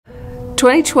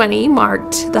2020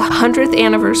 marked the 100th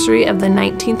anniversary of the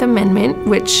 19th Amendment,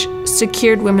 which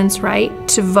secured women's right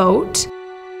to vote.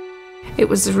 It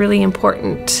was a really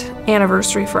important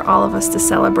anniversary for all of us to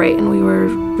celebrate, and we were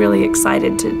really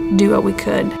excited to do what we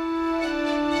could.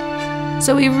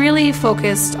 So we really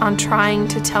focused on trying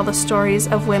to tell the stories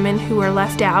of women who were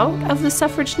left out of the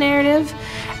suffrage narrative.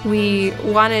 We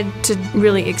wanted to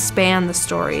really expand the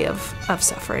story of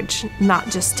suffrage,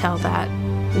 not just tell that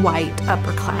white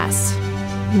upper class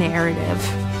narrative.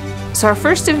 So our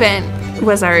first event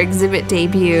was our exhibit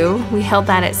debut. We held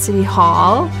that at City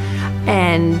Hall,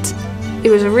 and it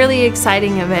was a really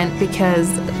exciting event because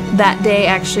that day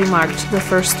actually marked the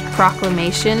first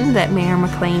proclamation that Mayor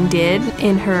McLean did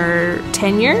in her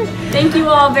tenure. Thank you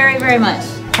all very, very much.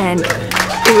 And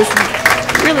it was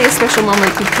really a special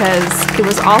moment because it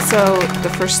was also the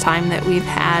first time that we've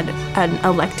had an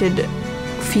elected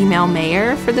female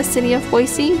mayor for the City of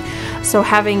Boise. So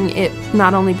having it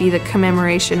not only be the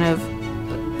commemoration of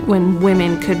when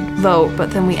women could vote,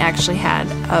 but then we actually had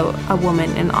a woman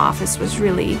in office was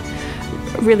really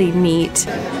neat.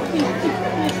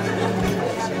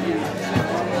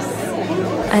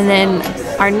 And then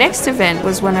our next event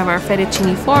was one of our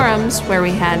fettuccine forums where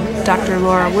we had Dr.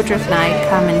 Laura Woodruff and I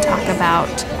come and talk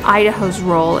about Idaho's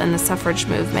role in the suffrage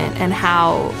movement and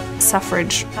how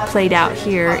suffrage played out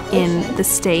here in the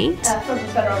state. From the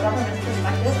federal government's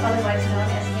perspective, otherwise known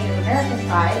as Native American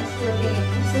tribes, who are being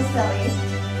consistently.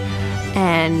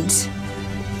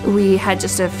 And we had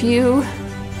just a few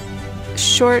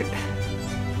short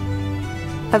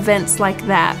events like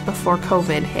that before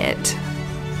COVID hit.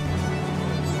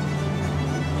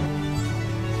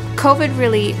 COVID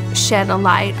really shed a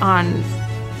light on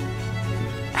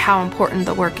how important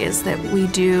the work is that we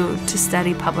do to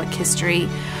study public history,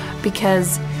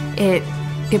 because it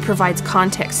provides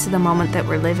context to the moment that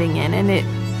we're living in. And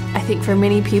I think for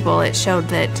many people it showed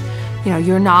that, you know,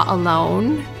 you're not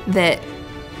alone, that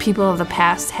people of the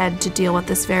past had to deal with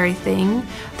this very thing.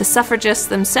 The suffragists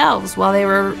themselves, while they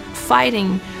were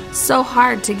fighting so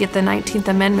hard to get the 19th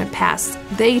Amendment passed,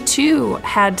 they too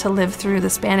had to live through the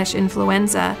Spanish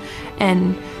influenza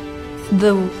and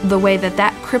the way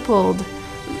that crippled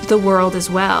the world as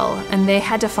well. And they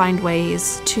had to find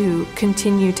ways to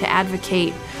continue to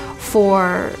advocate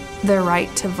for their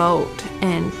right to vote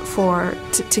and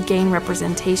to gain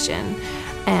representation.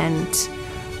 And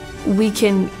we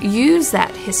can use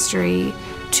that history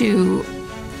to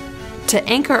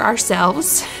anchor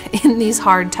ourselves in these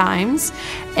hard times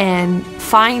and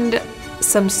find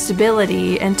some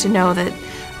stability, and to know that,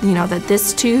 you know, that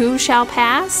this too shall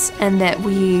pass, and that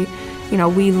we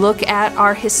look at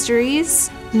our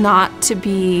histories not to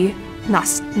be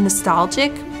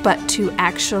nostalgic, but to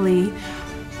actually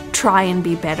try and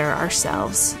be better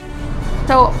ourselves.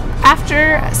 So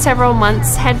after several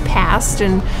months had passed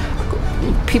and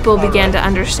people began to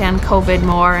understand COVID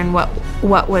more and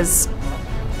what was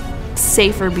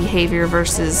safer behavior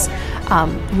versus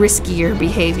riskier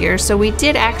behavior. So we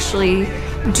did actually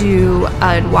do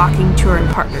a walking tour in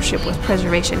partnership with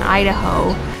Preservation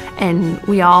Idaho, and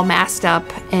we all masked up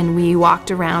and we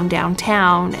walked around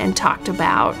downtown and talked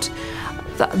about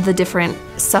the different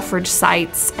suffrage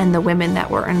sites and the women that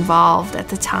were involved at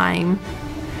the time.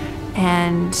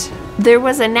 And there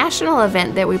was a national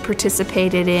event that we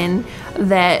participated in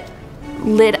that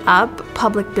lit up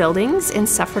public buildings in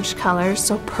suffrage colors,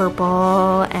 so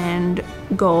purple and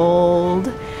gold.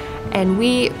 And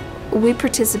we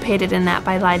participated in that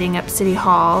by lighting up City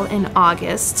Hall in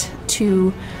August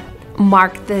to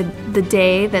mark the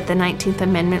day that the 19th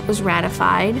Amendment was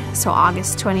ratified, so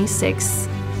August 26,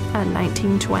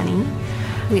 1920.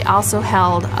 We also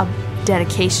held a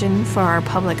dedication for our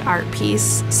public art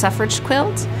piece, Suffrage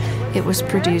Quilt. It was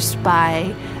produced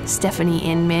by Stephanie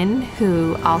Inman,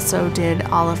 who also did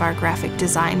all of our graphic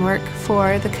design work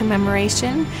for the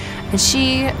commemoration. And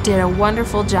she did a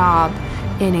wonderful job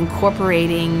in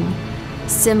incorporating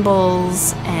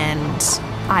symbols and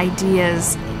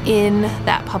ideas in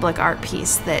that public art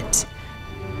piece that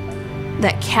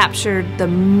captured the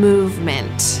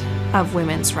movement of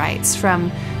women's rights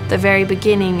from the very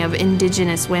beginning of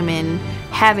Indigenous women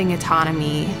having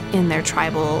autonomy in their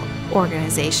tribal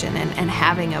organization and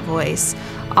having a voice,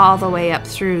 all the way up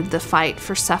through the fight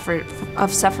for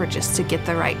suffragists to get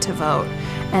the right to vote,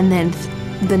 and then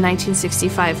the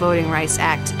 1965 Voting Rights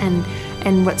Act.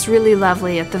 And what's really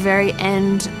lovely, at the very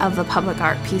end of the public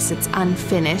art piece, it's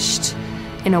unfinished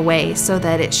in a way so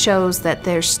that it shows that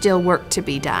there's still work to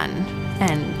be done.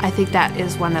 And I think that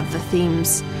is one of the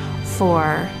themes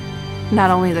for not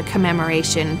only the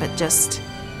commemoration, but just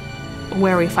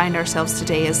where we find ourselves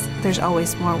today, is there's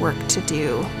always more work to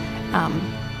do.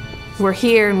 we're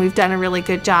here and we've done a really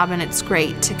good job, and it's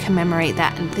great to commemorate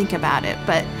that and think about it,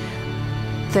 but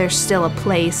there's still a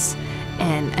place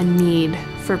and a need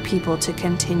for people to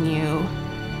continue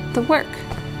the work.